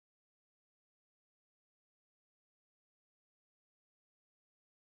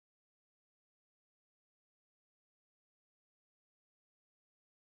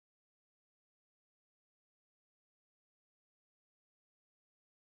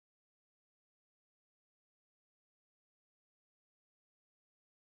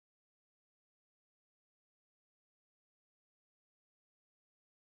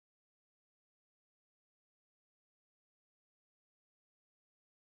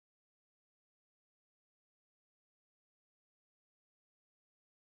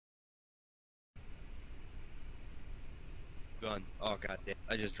gun. Oh god damn.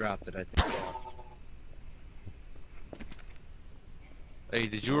 I just dropped it, I think. Hey,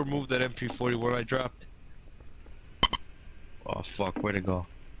 did you remove that MP40 where I dropped it? Oh fuck, where'd it go?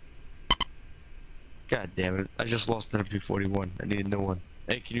 God damn it. I just lost an MP41. I need a new one.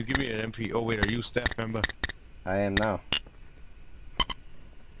 Hey, can you give me an MP? Oh wait, are you a staff member? I am now.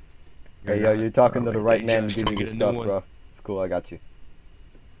 Hey yo, you're talking to the right man to give you the stuff, bro. It's cool, I got you.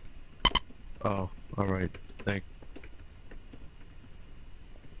 Oh, alright. Thanks.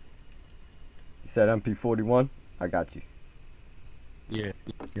 You said MP41? I got you. Yeah,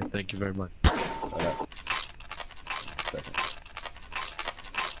 thank you very much. Alright. Second.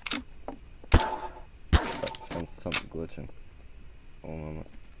 Something glitching. Hold on a moment.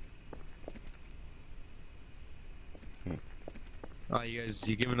 Oh,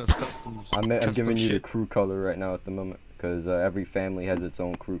 you giving us customs? I'm giving you the crew color right now at the moment, because every family has its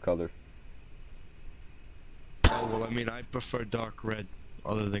own crew color. Oh, well, I mean, I prefer dark red,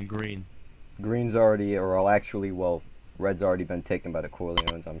 other than green. Green's already, or actually, well, red's already been taken by the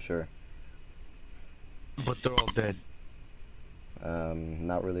Corleones, I'm sure. But they're all dead.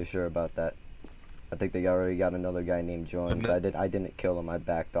 Not really sure about that. I think they already got another guy named Jones. I didn't kill him, I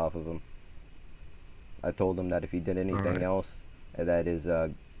backed off of him. I told him that if he did anything else, that his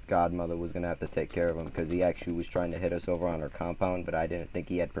godmother was gonna have to take care of him, because he actually was trying to hit us over on our compound, but I didn't think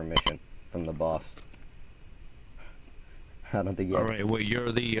he had permission from the boss. I don't think he had. Alright, well, you're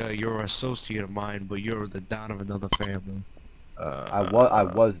an associate of mine, but you're the don of another family. I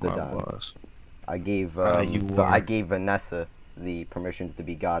was the don. I gave I gave Vanessa the permissions to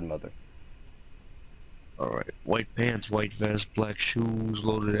be godmother. Alright, white pants, white vest, black shoes,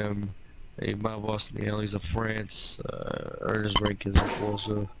 loaded M. A mob boss in the alleys of France, earned his rank as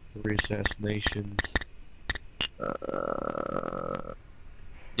enforcer, 3 assassinations.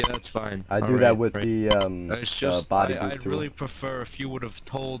 Yeah, that's fine. I do that with the it's just, body I'd really prefer if you would have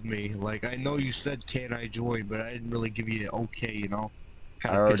told me. Like, I know you said, can I join, but I didn't really give you the okay, you know?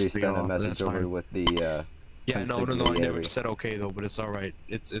 I already sent a message over with the, yeah, no, I never said okay, though, but it's alright.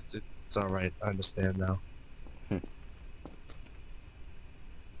 It's alright. I understand now.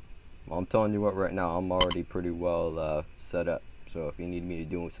 Well, I'm telling you what, right now, I'm already pretty well set up. So if you need me to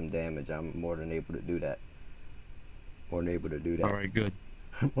do some damage, I'm more than able to do that. More than able to do that. Alright, good.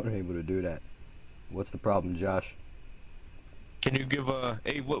 More than able to do that. What's the problem, Josh? Can you give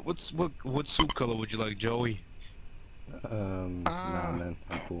hey, what suit color would you like, Joey? Nah, man,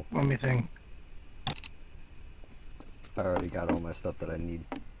 I'm cool. Let me think. I already got all my stuff that I need.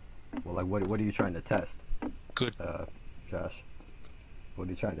 Well, like, what are you trying to test? Good. Josh. What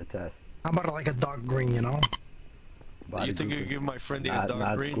are you trying to test? How about like a dark green, you know? You think you can give my friend a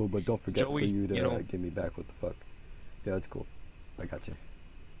dark green? That's cool, but don't forget Joey, for you to give me back what the fuck. Yeah, that's cool. I got you.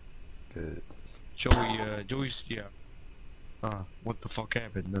 Good. Joey's, yeah. What the fuck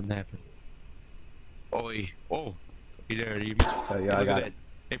happened? Nothing happened. Oi. Oh, you there? You missed. Yeah, I got it.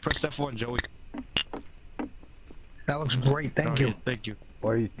 Hey, press F1, Joey. That looks great, thank you. Yeah, thank you.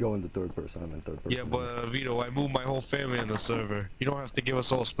 Or you go in the third person, I'm in third person. Yeah, but Vito, I moved my whole family on the server. You don't have to give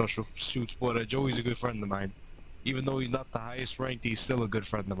us all special suits, but Joey's a good friend of mine. Even though he's not the highest ranked, he's still a good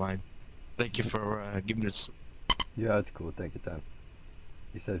friend of mine. Thank you for giving us. Yeah, that's cool. Thank you, Tom.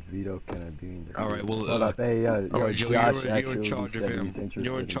 He said, Vito, can I be in your Alright, well, hey, alright, Joe, you're in charge of him.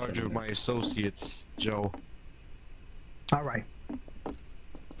 You're in charge of my associates, Joe. Alright.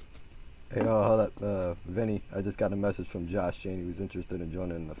 Hey, hold up, Vinny, I just got a message from Josh saying he was interested in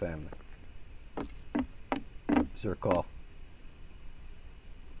joining the family. It's your call.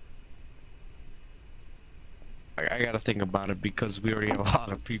 I gotta think about it because we already have a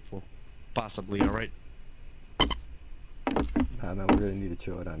lot of people. Possibly, alright? Nah, man, we really need to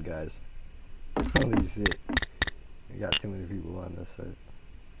chill it on, guys. Holy shit. We got too many people on this side.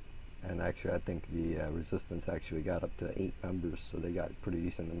 And actually, I think the resistance actually got up to 8 members, so they got a pretty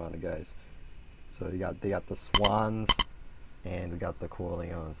decent amount of guys. So they got the Swans, and we got the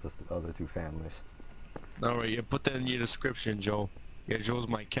Corleones. That's the other 2 families. Alright, yeah, put that in your description, Joe. Yeah, Joe's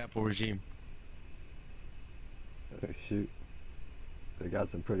my capo regime. Oh shoot. They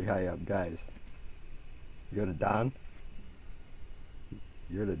got some pretty high up guys. You're the Don?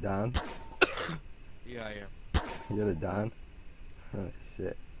 You're the Don? Yeah, I am. You're the Don? Oh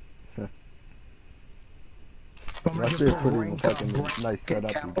shit. That's a pretty fucking nice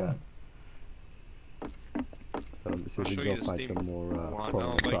setup you got. So we can go find some more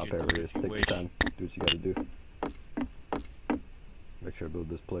crop areas. Take your time. Do what you gotta do. Make sure I build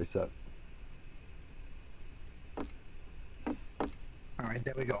this place up. Alright,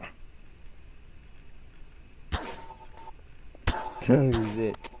 there we go. Who's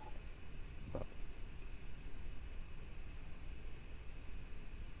it?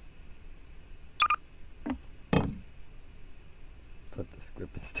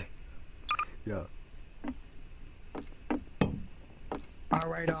 Go.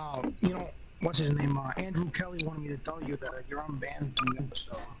 Alright, you know, what's his name? Andrew Kelly wanted me to tell you that you're unbanned from the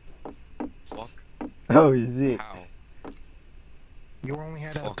so Fuck. Oh, is it? How? you only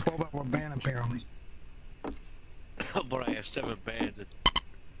had a Fuck. 12-hour ban apparently. But I have 7 bands.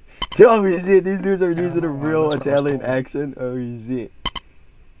 Tell me, shit, these dudes are using a know, real that's what I was Italian told. accent. Oh, shit.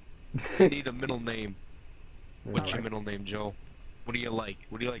 I need a middle name. What's your Alright. middle name, Joe? What do you like?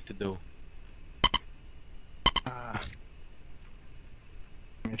 What do you like to do?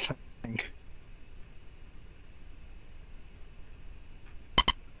 Let me think.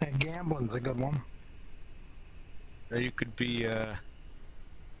 Hey, gambling's a good one. Or you could be,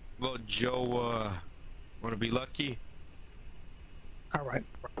 well, Joe, wanna be lucky? Alright.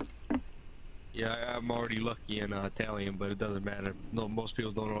 Yeah, I'm already lucky in Italian, but it doesn't matter. No, most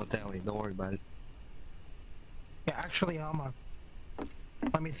people don't know Italian. Don't worry about it. Yeah, actually,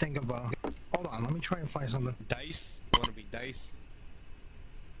 let me think of, hold on, let me try and find something. Dice? Wanna be Dice?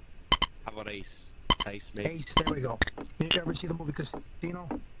 How about Ace? Dice, maybe? Ace, there we go. Did you ever see the movie Casino?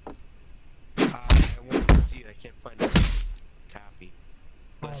 I wanted to see it. I can't find a copy.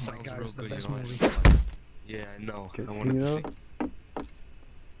 But Oh it my sounds god, real it's the good, best you know. movie. Yeah, I know. I wanted to Casino? see.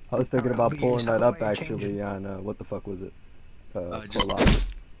 I was thinking Alright, about but you pulling stop that up by and change actually on, what the fuck was it? Just- Corleone.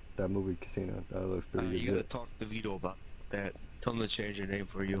 That movie Casino. That looks pretty You good. gotta talk to Vito about that. Tell him to change your name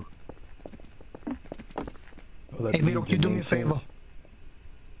for you. Oh, that Hey, Vito, dude can you do me a name favor? change?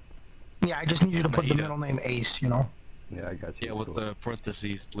 Yeah, I just need you to put the Maida. middle name Ace, you know? Yeah, I got you. Yeah, with Cool. the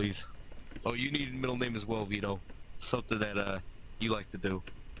parentheses, please. Oh, you need a middle name as well, Vito. Something that, you like to do.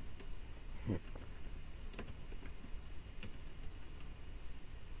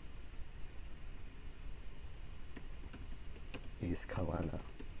 Ace Caleno.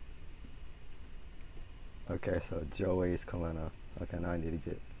 Okay, so Joe Ace Caleno. Okay, now I need to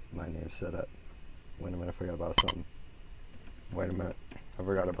get my name set up. Wait a minute, I forgot about something. Wait a minute, I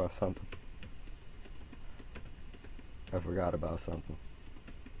forgot about something. I forgot about something.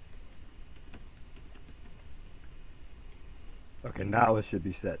 Okay, now it should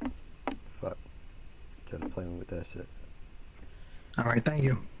be set. Fuck. Just playing with that shit. Alright, thank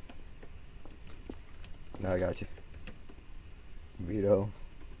you. Now I got you. Vito.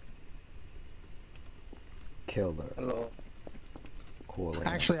 Killer. Hello. Corleone.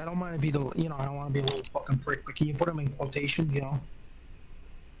 Actually, I don't mind to be the, you know, I don't want to be a little fucking prick, but can you put them in quotations, you know?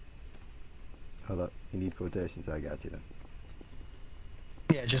 Hold up. You need quotations? I got you then.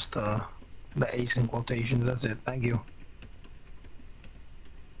 Yeah, just, the Ace in quotations, that's it, thank you.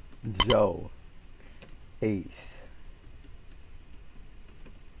 Joe. Ace.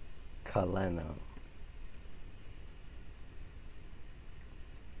 Caleno.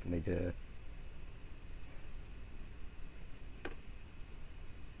 Nigga.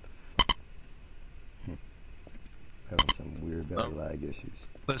 Having some weird belly lag issues.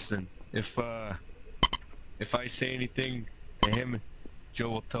 Listen, if I say anything to him, Joe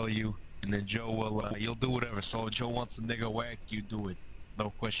will tell you, and then Joe will, you'll do whatever. So if Joe wants a nigga whack, you do it.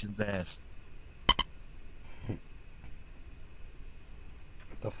 No questions asked. What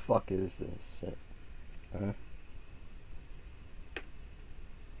the fuck is this shit? Huh?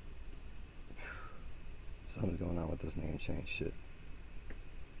 Something's going on with this name change shit.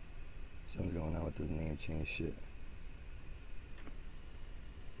 Something's going on with this name change shit.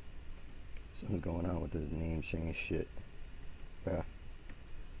 Something's going on with this name change shit. Yeah.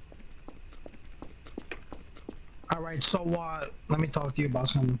 Alright, so, let me talk to you about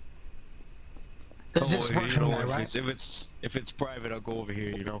something. There's Don't this worry, Russian guy, if right? if it's private, I'll go over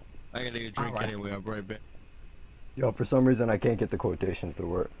here. You know, I gotta get a drink Alright. anyway. I'll be right back. Yo, for some reason I can't get the quotations to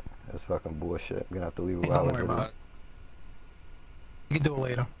work. That's fucking bullshit. I'm gonna have to leave it Hey, while don't I worry do about it. You can do it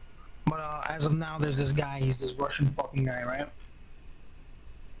later. But, as of now, there's this guy, he's this Russian fucking guy, right?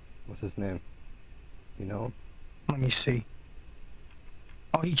 What's his name? You know him? Let me see.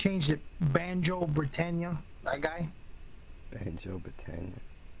 Oh, he changed it. Banjo Britannia, that guy? Banjo Britannia.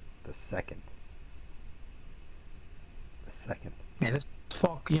 The second. The second. Yeah, this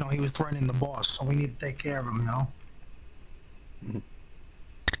fuck, you know, he was threatening the boss, so we need to take care of him, you know?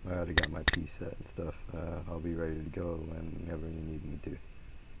 I already got my piece set and stuff. I'll be ready to go whenever you need me to.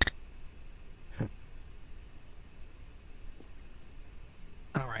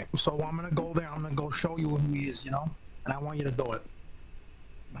 Alright, so I'm gonna go there, I'm gonna go show you who he is, you know? And I want you to do it.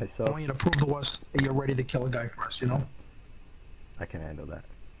 I Myself, want you to prove to us that you're ready to kill a guy for us, you know? I can handle that.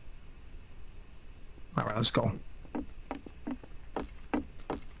 Alright, let's go.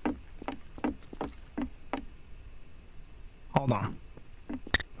 Hold on.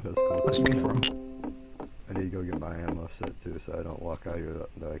 That's cool. Let's wait for him. I need need to go get my ammo set too, so I don't walk out here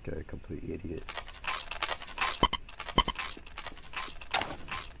like a complete idiot.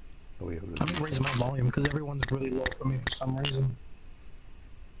 Oh, yeah, Let me raise my volume because everyone's really low for me for some reason.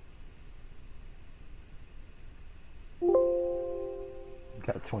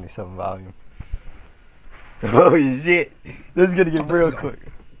 Got 27 volume. Oh shit! This is gonna get real quick.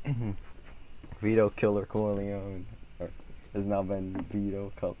 Vito Killer Corleone has now been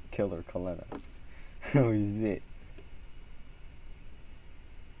Vito Killer Caleno. Oh shit.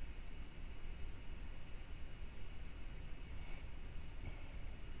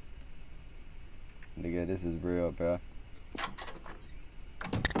 Nigga, this is real, bro.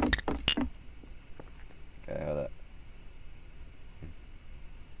 Okay, hold up.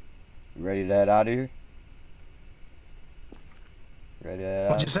 You ready to head out of here? Ready to head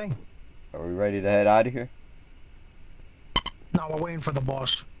out? What'd you say? Are we ready to head out of here? No, we're waiting for the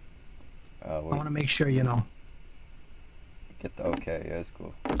boss. I want to make sure, you know. Get the okay, yeah, that's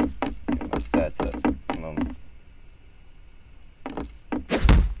cool. Get my stats up. Come on.